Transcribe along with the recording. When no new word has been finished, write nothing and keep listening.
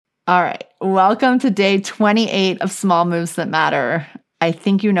All right. Welcome to day 28 of Small Moves That Matter. I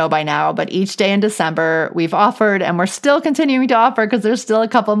think you know by now, but each day in December, we've offered, and we're still continuing to offer because there's still a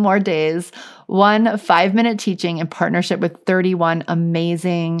couple more days, one 5-minute teaching in partnership with 31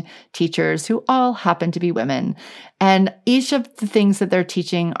 amazing teachers who all happen to be women. And each of the things that they're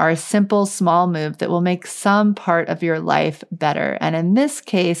teaching are a simple, small move that will make some part of your life better. And in this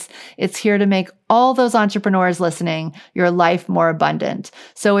case, it's here to make all those entrepreneurs listening, your life more abundant.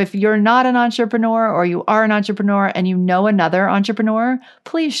 So if you're not an entrepreneur or you are an entrepreneur and you know another entrepreneur,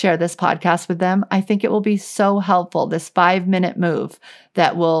 please share this podcast with them. I think it will be so helpful, this 5-minute move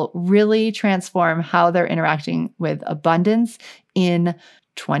that will really transform how they're interacting with abundance in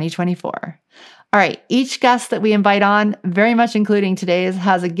 2024. All right, each guest that we invite on, very much including today's,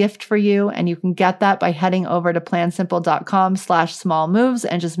 has a gift for you, and you can get that by heading over to plansimple.com/smallmoves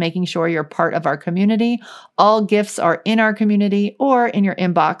and just making sure you're part of our community. All gifts are in our community or in your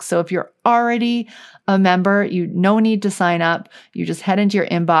inbox. So if you're already a member, no need to sign up. You just head into your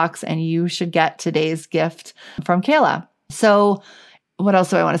inbox and you should get today's gift from Kayla. So what else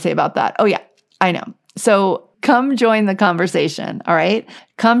do I want to say about that? Oh yeah, I know. So come join the conversation, all right?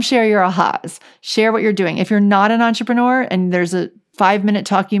 Come share your ahas. Share what you're doing. If you're not an entrepreneur and there's a 5-minute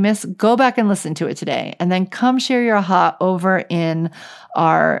talk you missed, go back and listen to it today. And then come share your aha over in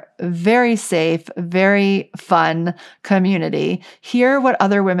our very safe, very fun community. Hear what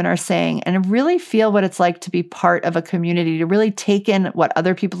other women are saying and really feel what it's like to be part of a community, to really take in what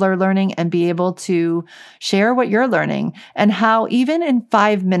other people are learning and be able to share what you're learning, and how even in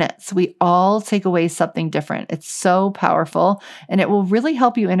 5 minutes, we all take away something different. It's so powerful, and it will really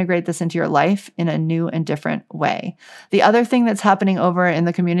help you integrate this into your life in a new and different way. The other thing that's happening over in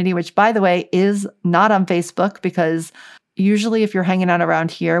the community, which by the way is not on Facebook, because usually if you're hanging out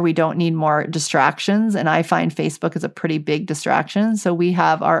around here, we don't need more distractions. And I find Facebook is a pretty big distraction. So we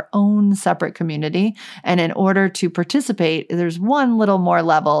have our own separate community. And in order to participate, there's one little more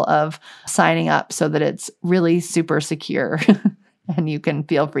level of signing up so that it's really super secure. And you can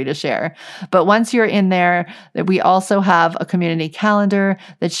feel free to share. But once you're in there, we also have a community calendar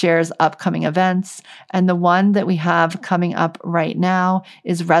that shares upcoming events. And the one that we have coming up right now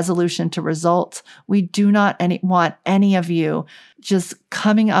is Resolution to Result. We do not want any of you just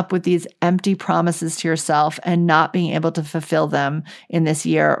coming up with these empty promises to yourself and not being able to fulfill them in this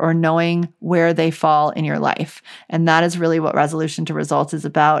year, or knowing where they fall in your life. And that is really what Resolution to Results is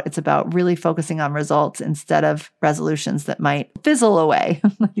about. It's about really focusing on results instead of resolutions that might fizzle away.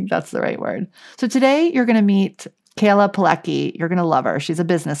 I think that's the right word. So today you're going to meet Kayla Pilecki. You're going to love her. She's a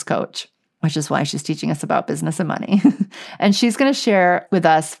business coach, which is why she's teaching us about business and money. And she's going to share with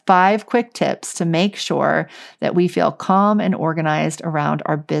us 5 quick tips to make sure that we feel calm and organized around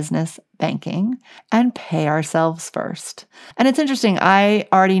our business banking and pay ourselves first. And it's interesting. I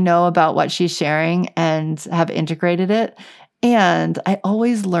already know about what she's sharing and have integrated it. And I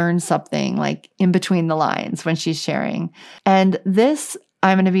always learn something like in between the lines when she's sharing. And this,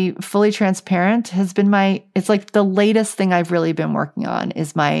 I'm going to be fully transparent, has been it's like the latest thing I've really been working on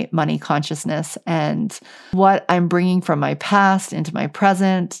is my money consciousness and what I'm bringing from my past into my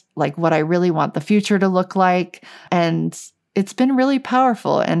present, like what I really want the future to look like. And it's been really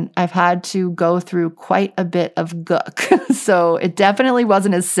powerful. And I've had to go through quite a bit of gook. So it definitely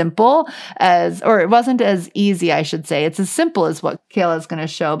wasn't as simple or it wasn't as easy, I should say. It's as simple as what Kayla is going to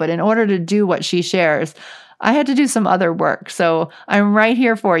show. But in order to do what she shares, I had to do some other work. So I'm right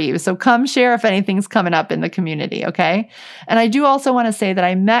here for you. So come share if anything's coming up in the community, okay? And I do also want to say that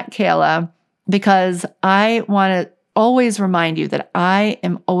I met Kayla because I want to always remind you that I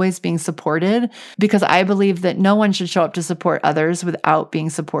am always being supported, because I believe that no one should show up to support others without being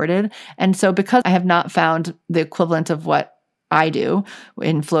supported. And so because I have not found the equivalent of what I do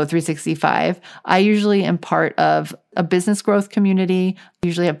in Flow 365, I usually am part of a business growth community. I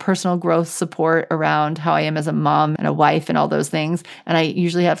usually have personal growth support around how I am as a mom and a wife and all those things. And I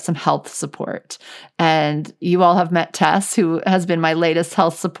usually have some health support. And you all have met Tess, who has been my latest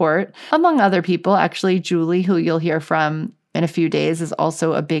health support, among other people. Actually, Julie, who you'll hear from in a few days, is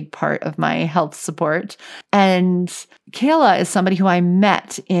also a big part of my health support. And Kayla is somebody who I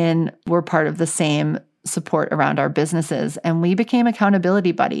met we're part of the same support around our businesses, and we became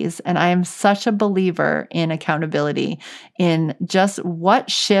accountability buddies. And I am such a believer in accountability, in just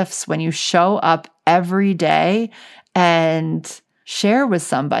what shifts when you show up every day and share with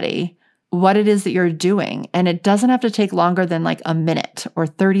somebody what it is that you're doing. And it doesn't have to take longer than like a minute or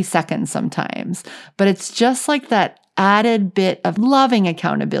 30 seconds sometimes, but it's just like that added bit of loving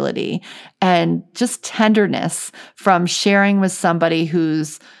accountability and just tenderness from sharing with somebody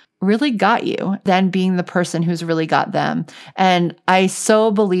who's really got you than being the person who's really got them. And I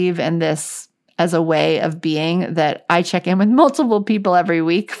so believe in this as a way of being that I check in with multiple people every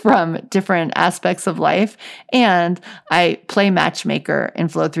week from different aspects of life. And I play matchmaker in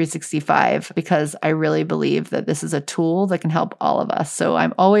Flow 365 because I really believe that this is a tool that can help all of us. So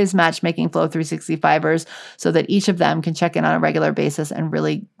I'm always matchmaking Flow 365ers so that each of them can check in on a regular basis and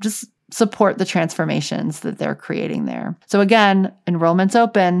really just support the transformations that they're creating there. So again, enrollment's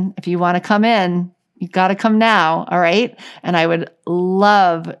open. If you want to come in, you got to come now. All right. And I would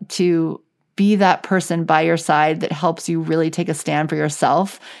love to be that person by your side that helps you really take a stand for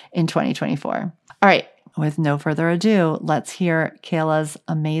yourself in 2024. All right. With no further ado, let's hear Kayla's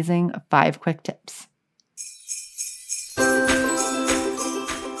amazing 5 quick tips.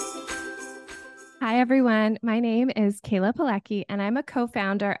 Hi, everyone. My name is Kayla Pilecki, and I'm a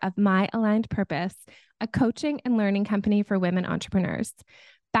co-founder of My Aligned Purpose, a coaching and learning company for women entrepreneurs.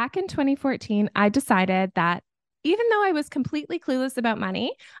 Back in 2014, I decided that even though I was completely clueless about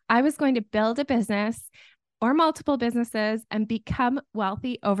money, I was going to build a business or multiple businesses and become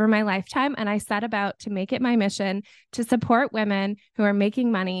wealthy over my lifetime. And I set about to make it my mission to support women who are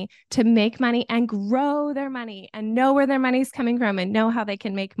making money, to make money and grow their money and know where their money's coming from and know how they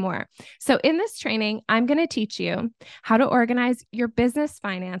can make more. So in this training, I'm going to teach you how to organize your business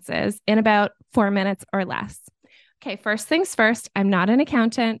finances in about 4 minutes or less. Okay, first things first, I'm not an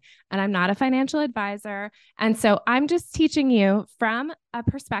accountant and I'm not a financial advisor. And so I'm just teaching you from a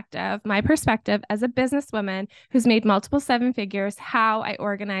perspective, my perspective as a businesswoman who's made multiple 7 figures, how I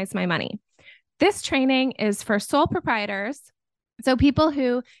organize my money. This training is for sole proprietors. So people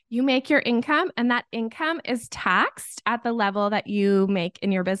who you make your income and that income is taxed at the level that you make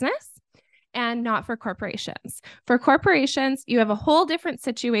in your business. And not for corporations. For corporations, you have a whole different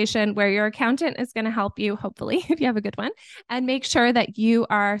situation where your accountant is going to help you, hopefully, if you have a good one, and make sure that you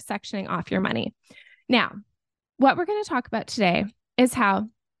are sectioning off your money. Now, what we're going to talk about today is how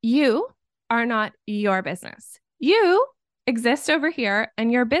you are not your business. You exist over here,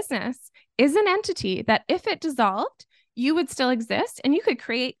 and your business is an entity that if it dissolved, you would still exist, and you could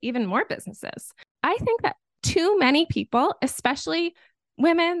create even more businesses. I think that too many people, especially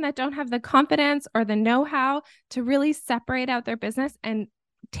women that don't have the confidence or the know-how to really separate out their business and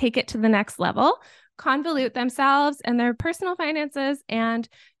take it to the next level, convolute themselves and their personal finances and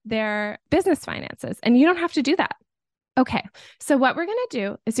their business finances. And you don't have to do that. Okay. So what we're going to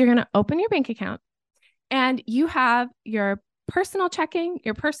do is you're going to open your bank account and you have your personal checking,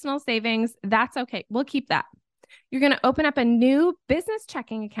 your personal savings. That's okay. We'll keep that. You're going to open up a new business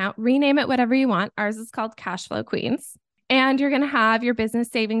checking account, rename it whatever you want. Ours is called Cashflow Queens. And you're going to have your business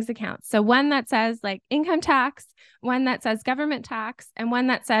savings account. So one that says like income tax, one that says government tax, and one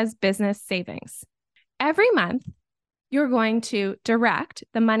that says business savings. Every month, you're going to direct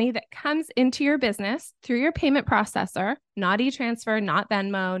the money that comes into your business through your payment processor, not e-transfer, not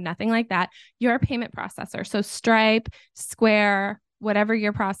Venmo, nothing like that, your payment processor. So Stripe, Square, whatever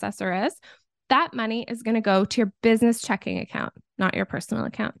your processor is, that money is going to go to your business checking account, not your personal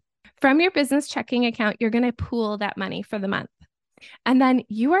account. From your business checking account, you're going to pool that money for the month. And then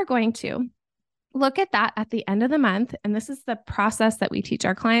you are going to look at that at the end of the month. And this is the process that we teach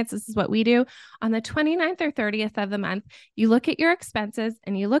our clients. This is what we do. On the 29th or 30th of the month, you look at your expenses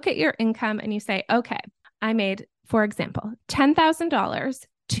and you look at your income and you say, okay, I made, for example, $10,000.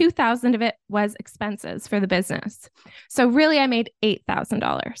 $2,000 of it was expenses for the business. So really, I made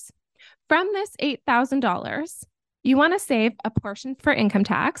 $8,000. From this $8,000, you want to save a portion for income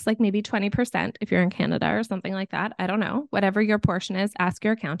tax, like maybe 20% if you're in Canada or something like that. I don't know. Whatever your portion is, ask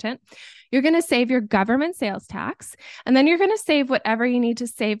your accountant. You're going to save your government sales tax, and then you're going to save whatever you need to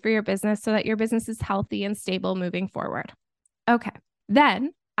save for your business so that your business is healthy and stable moving forward. Okay.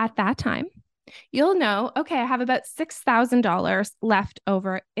 Then at that time, you'll know, okay, I have about $6,000 left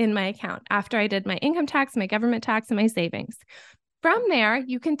over in my account after I did my income tax, my government tax, and my savings. From there,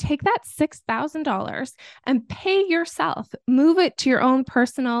 you can take that $6,000 and pay yourself, move it to your own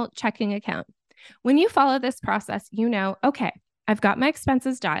personal checking account. When you follow this process, you know, okay, I've got my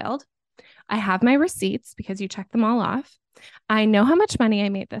expenses dialed. I have my receipts because you check them all off. I know how much money I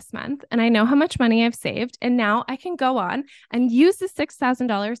made this month and I know how much money I've saved. And now I can go on and use the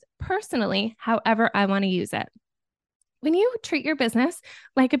 $6,000 personally, however I want to use it. When you treat your business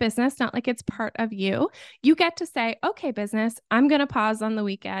like a business, not like it's part of you, you get to say, okay, business, I'm going to pause on the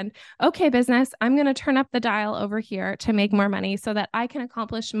weekend. Okay, business, I'm going to turn up the dial over here to make more money so that I can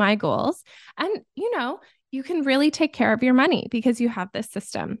accomplish my goals. And, you can really take care of your money because you have this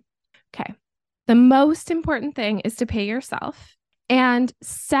system. Okay. The most important thing is to pay yourself and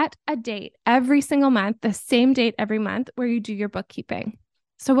set a date every single month, the same date every month where you do your bookkeeping.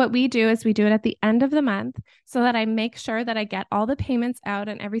 So what we do is we do it at the end of the month so that I make sure that I get all the payments out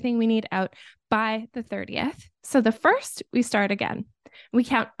and everything we need out by the 30th. So the 1st, we start again. We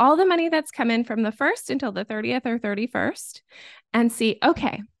count all the money that's come in from the 1st until the 30th or 31st and see,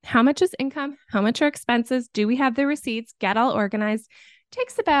 okay, how much is income? How much are expenses? Do we have the receipts? Get all organized. It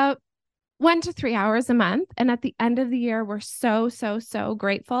takes about 1 to 3 hours a month. And at the end of the year, we're so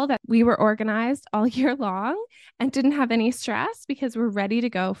grateful that we were organized all year long and didn't have any stress because we're ready to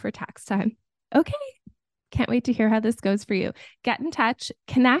go for tax time. Okay. Can't wait to hear how this goes for you. Get in touch,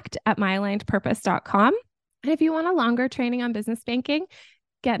 connect at myalignedpurpose.com. And if you want a longer training on business banking,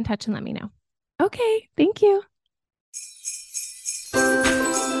 get in touch and let me know. Okay. Thank you.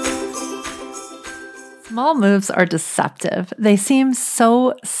 Small moves are deceptive. They seem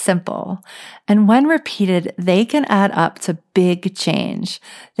so simple. And when repeated, they can add up to big change.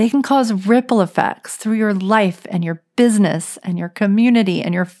 They can cause ripple effects through your life and your business and your community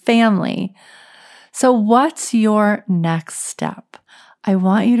and your family. So what's your next step? I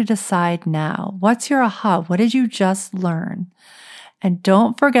want you to decide now. What's your aha? What did you just learn? And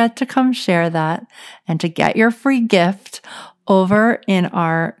don't forget to come share that and to get your free gift over in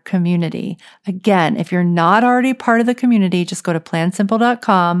our community. Again, if you're not already part of the community, just go to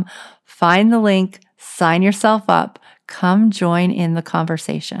plansimple.com, find the link, sign yourself up, come join in the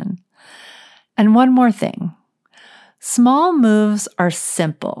conversation. And one more thing. Small moves are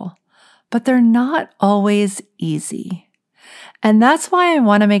simple, but they're not always easy. And that's why I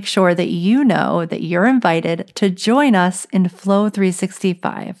want to make sure that you know that you're invited to join us in Flow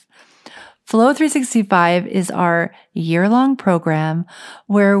 365. Flow 365 is our year-long program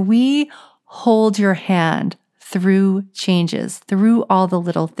where we hold your hand through changes, through all the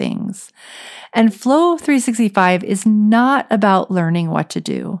little things. And Flow 365 is not about learning what to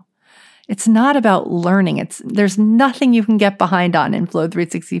do. It's not about learning. There's nothing you can get behind on in Flow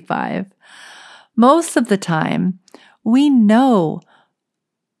 365. Most of the time, we know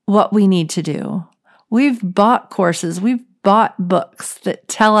what we need to do. We've bought courses, we've bought books that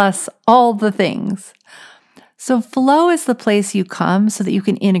tell us all the things. So Flow is the place you come so that you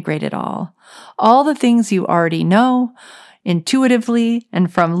can integrate it all. All the things you already know intuitively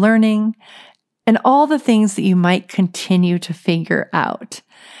and from learning, and all the things that you might continue to figure out.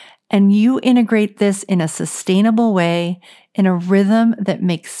 And you integrate this in a sustainable way, in a rhythm that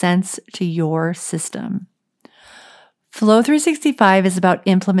makes sense to your system. Flow 365 is about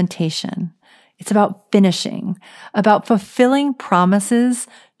implementation. It's about finishing, about fulfilling promises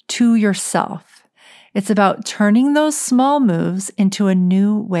to yourself. It's about turning those small moves into a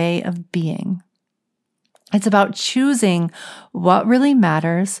new way of being. It's about choosing what really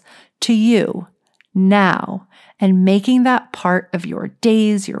matters to you now and making that part of your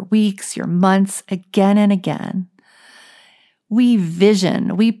days, your weeks, your months again and again. We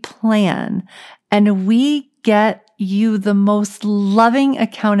vision, we plan, and we get you the most loving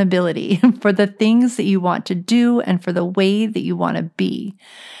accountability for the things that you want to do and for the way that you want to be.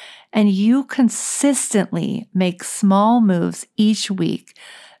 And you consistently make small moves each week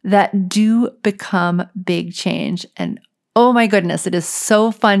that do become big change. And oh my goodness, it is so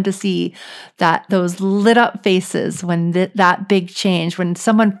fun to see those lit up faces when that big change, when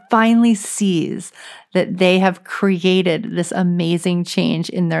someone finally sees that they have created this amazing change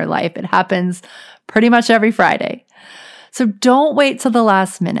in their life. It happens pretty much every Friday. So don't wait till the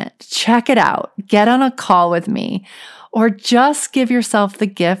last minute. Check it out. Get on a call with me, or just give yourself the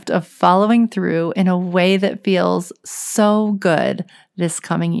gift of following through in a way that feels so good this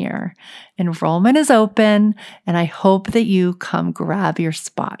coming year. Enrollment is open, and I hope that you come grab your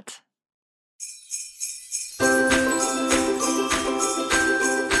spot.